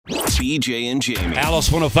BJ and Jamie. Alice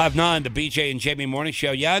 105.9, the BJ and Jamie Morning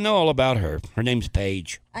Show. Yeah, I know all about her. Her name's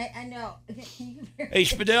Paige. I know. Can you hear Hey,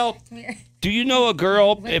 Spadell, me? do you know a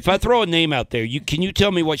girl? If I throw a name out there, can you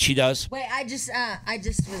tell me what she does? Wait, I just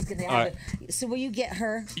was gonna have it. So will you get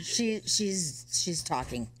her? She's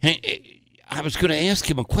talking. Hey, I was going to ask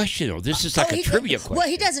him a question, though. This is like a trivia question. Well,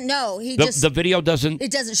 he doesn't know. The video doesn't?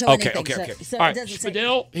 It doesn't show okay, anything. Okay. So All it right, doesn't say.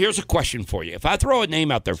 Spadell, here's a question for you. If I throw a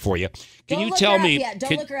name out there for you, can Don't you look tell her up me? yet.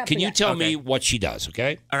 Don't look her up Can you yet. tell me what she does?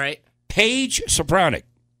 Okay. All right. Paige Sopranic.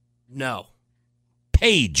 No.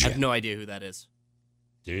 Paige. I have no idea who that is.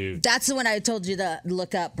 Dude. That's the one I told you to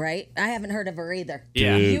look up, right? I haven't heard of her either.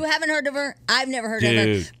 Yeah. Dude. You haven't heard of her? I've never heard of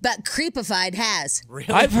her. But Creepified has.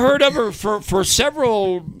 Really? I've heard of her for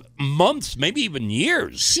several months, maybe even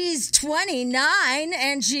years. She's 29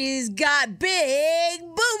 and she's got big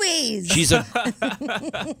boobies. She's a.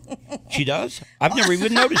 She does? I've never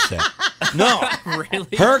even noticed that. No.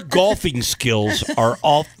 Really? Her golfing skills are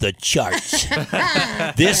off the charts.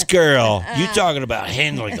 This girl, you talking about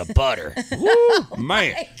handling a putter. Woo,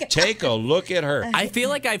 man, take a look at her. I feel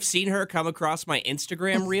like I've seen her come across my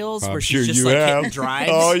Instagram reels I'm where sure she's just you like have. hitting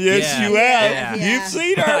drives. Oh, yes, Yeah. you have. Yeah. You've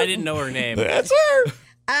seen her. I didn't know her name. That's her.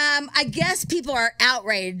 I guess people are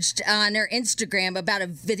outraged on her Instagram about a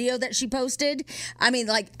video that she posted. I mean,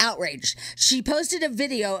 like, outraged. She posted a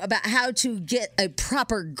video about how to get a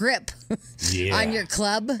proper grip on your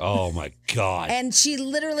club. Oh, my God. And she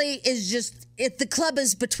literally is just, the club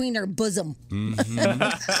is between her bosom.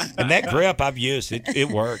 Mm-hmm. And that grip I've used, it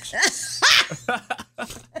works.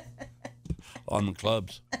 On the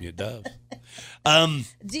clubs, it does.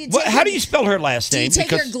 How do you spell her last name? Do you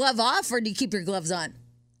take your glove off or do you keep your gloves on?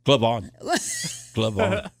 Glove on. Glove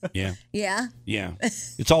on. Yeah. Yeah. Yeah.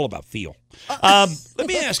 It's all about feel. Let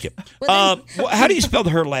me ask you. How do you spell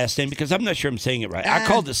her last name? Because I'm not sure I'm saying it right. I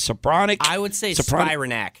called it Sopranic. I would say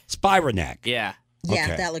Spiranac. Spiranac. Yeah. Yeah,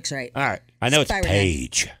 Okay. that looks right. All right. I know it's Spiranac.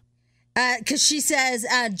 Paige. Because she says,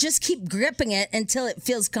 just keep gripping it until it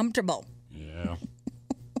feels comfortable. Yeah.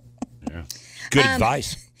 Yeah. Good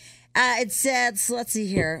advice. It says, let's see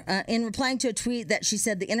here. In replying to a tweet that she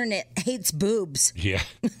said the internet hates boobs. Yeah.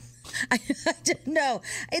 I don't know.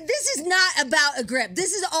 This is not about a grip.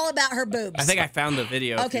 This is all about her boobs. I think I found the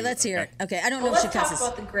video. Okay, let's hear it. Okay, I don't know Well, if she let's talk cusses.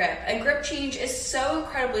 about the grip. A grip change is so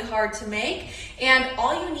incredibly hard to make, and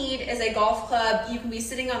all you need is a golf club. You can be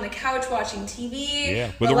sitting on the couch watching TV,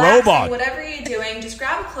 Yeah, with a relaxing, robot. whatever you're doing, just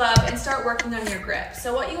grab a club and start working on your grip.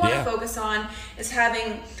 So what you want to focus on is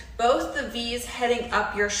having both the V's heading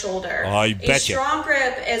up your shoulder. Oh, you A betcha. strong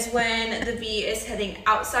grip is when the V is heading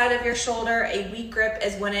outside of your shoulder. A weak grip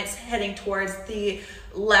is when it's heading towards the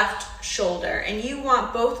left shoulder. And you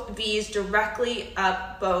want both V's directly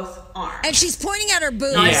up both arms. And she's pointing at her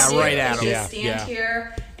boobs. Yeah, right at them. Just stand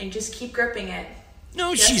here and just keep gripping it.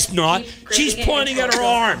 No, Just she's not. keep gripping She's it pointing until at it her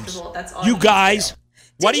feels arms. comfortable. That's all You need to guys. do.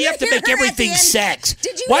 Why do you you have to hear make her at the everything end? sex?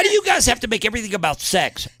 Did you Why do hear- you guys have to make everything about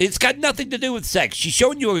sex? It's got nothing to do with sex. She's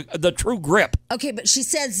showing you the true grip. Okay, but she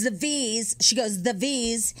says the V's. She goes, the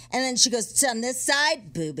V's. And then she goes, on this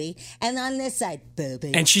side, booby. And on this side,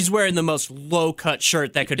 booby. And she's wearing the most low-cut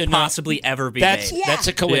shirt that could possibly ever be That's made. Yeah. that's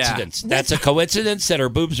a coincidence. That's a coincidence that her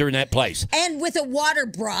boobs are in that place. And with a water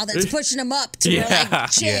bra that's pushing them up to her Yeah.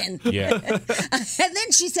 like chin. Yeah. And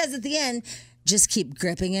then she says at the end, just keep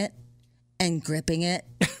gripping it and gripping it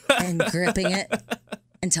and gripping it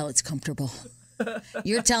until it's comfortable.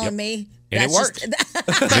 You're telling me And it that's works.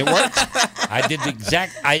 It works. I did the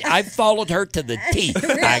exact. I followed her to the T.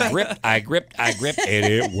 I gripped, and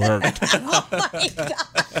it worked. Oh my God.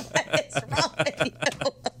 What is wrong with you?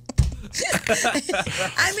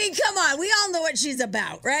 I mean, come on. We all know what she's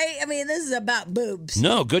about, right? I mean, this is about boobs.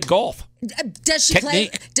 No, good golf. Does she play?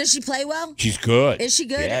 Technique. Does she play well? She's good. Is she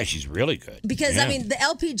good? Yeah, she's really good. Because Yeah. I mean, the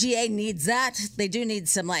LPGA needs that. They do need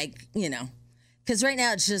some, like, because right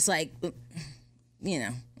now it's just like,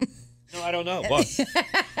 No, I don't know. What?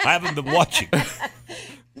 I haven't been watching.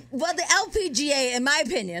 Well, the LPGA, in my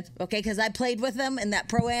opinion, okay, because I played with them in that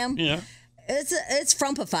pro-am, Yeah. it's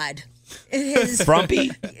frumpified. It is,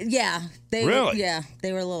 Frumpy? yeah. They, Really? Yeah,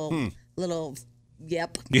 they were a little,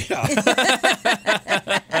 yep. Yeah.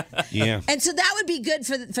 Yeah. And so that would be good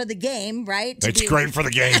for the game, right? To It's be- great for the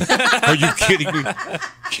game. Are you kidding me?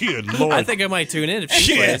 Good Lord. I think I might tune in if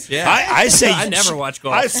she Shit. plays. Yeah. I say I never watch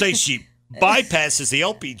golf. I say she bypasses the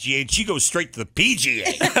LPGA and she goes straight to the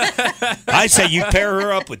PGA. I say you pair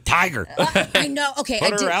her up with Tiger. I know. Okay, Put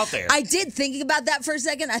I her did, out there. I did thinking about that for a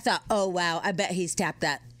second. I thought, oh wow, I bet he's tapped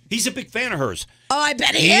that. He's a big fan of hers. Oh, I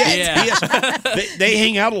bet he is. Yeah. He is. They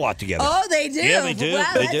hang out a lot together. Oh, they do. Yeah, they do.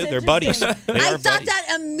 Wow, They that's do. They're buddies. interesting. They I are thought buddies.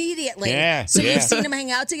 that immediately. Yeah, So yeah. you've seen them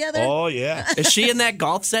hang out together? Oh, yeah. Is she in that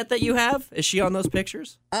golf set that you have? Is she on those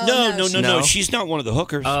pictures? Oh, No. No. She's not one of the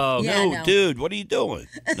hookers. Oh. Yeah, no, no. dude. What are you doing?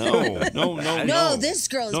 No. No, this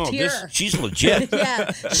girl is pure. She's legit.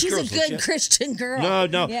 Yeah, she's a girl's good legit. Christian girl.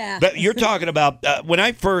 No. Yeah. But you're talking about when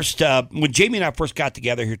Jamie and I first got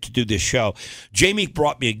together here to do this show, Jamie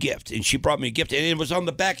brought me a gift, and she brought me a gift, and it was on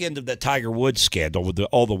the back end of that Tiger Woods scandal with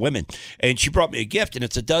all the women, and she brought me a gift, and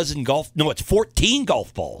it's it's 14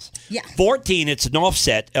 golf balls. Yeah. 14, it's an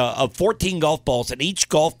offset of 14 golf balls, and each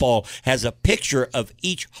golf ball has a picture of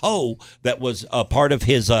each hoe that was a part of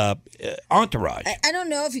his entourage. I don't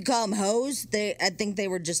know if you call them hoes. I think they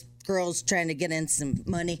were just girls trying to get in some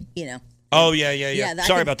money, Oh yeah. Yeah, I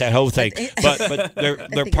Sorry think- about that hoe thing, but they're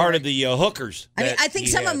think part you're of the hookers. I think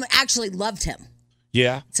some of them actually loved him.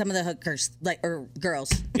 Yeah, Some of the hookers, or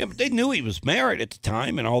girls. yeah, but they knew he was married at the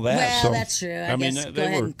time and all that. Well, so, that's true. I mean, guess they go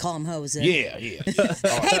ahead were. and call them hoes. Then. Yeah.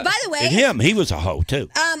 Hey, by the way, And he was a hoe too.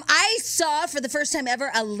 I saw for the first time ever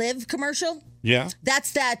a Live commercial. Yeah,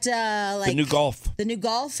 That's that like the new golf. The new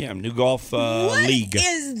golf. Yeah, new golf What league.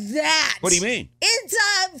 is that? What do you mean? It's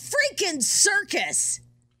a freaking circus.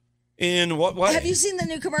 In what way? Have you seen the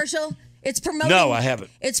new commercial? It's promoting. No, I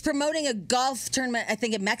haven't. It's promoting a golf tournament, I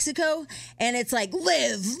think, in Mexico, and it's like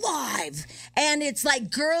Live Live, and it's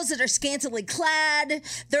like girls that are scantily clad.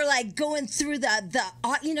 They're like going through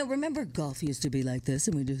the remember golf used to be like this,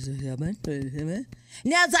 and we just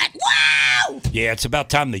now it's like wow. Yeah, it's about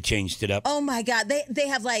time they changed it up. Oh my God, they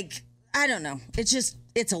have like I don't know.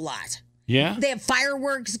 It's a lot. Yeah. They have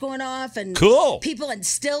fireworks going off and Cool. people in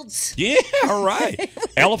stilts. Yeah, all right.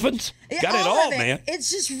 Elephants. Got it all, of man.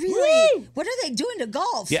 It's just really, what are they doing to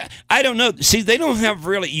golf? Yeah, I don't know. See, they don't have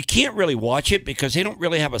you can't really watch it because they don't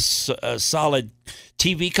really have a solid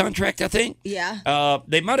TV contract, I think. Yeah.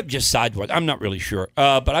 They might have just sidewalked. I'm not really sure.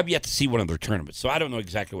 But I've yet to see one of their tournaments, so I don't know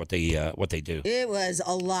exactly what they do. It was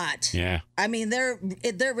a lot. Yeah. I mean, they're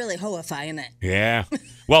really hoifying it. Yeah.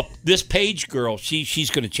 Well, this Paige girl, she's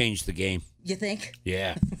going to change the game. You think?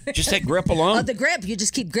 Yeah. Just that grip alone. Oh, the grip. You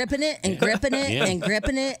just keep gripping it and gripping it Yeah. and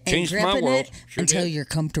gripping it and Changed my gripping world. it Sure until did. you're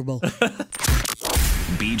comfortable.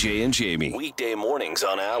 BJ and Jamie. Weekday mornings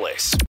on Alice.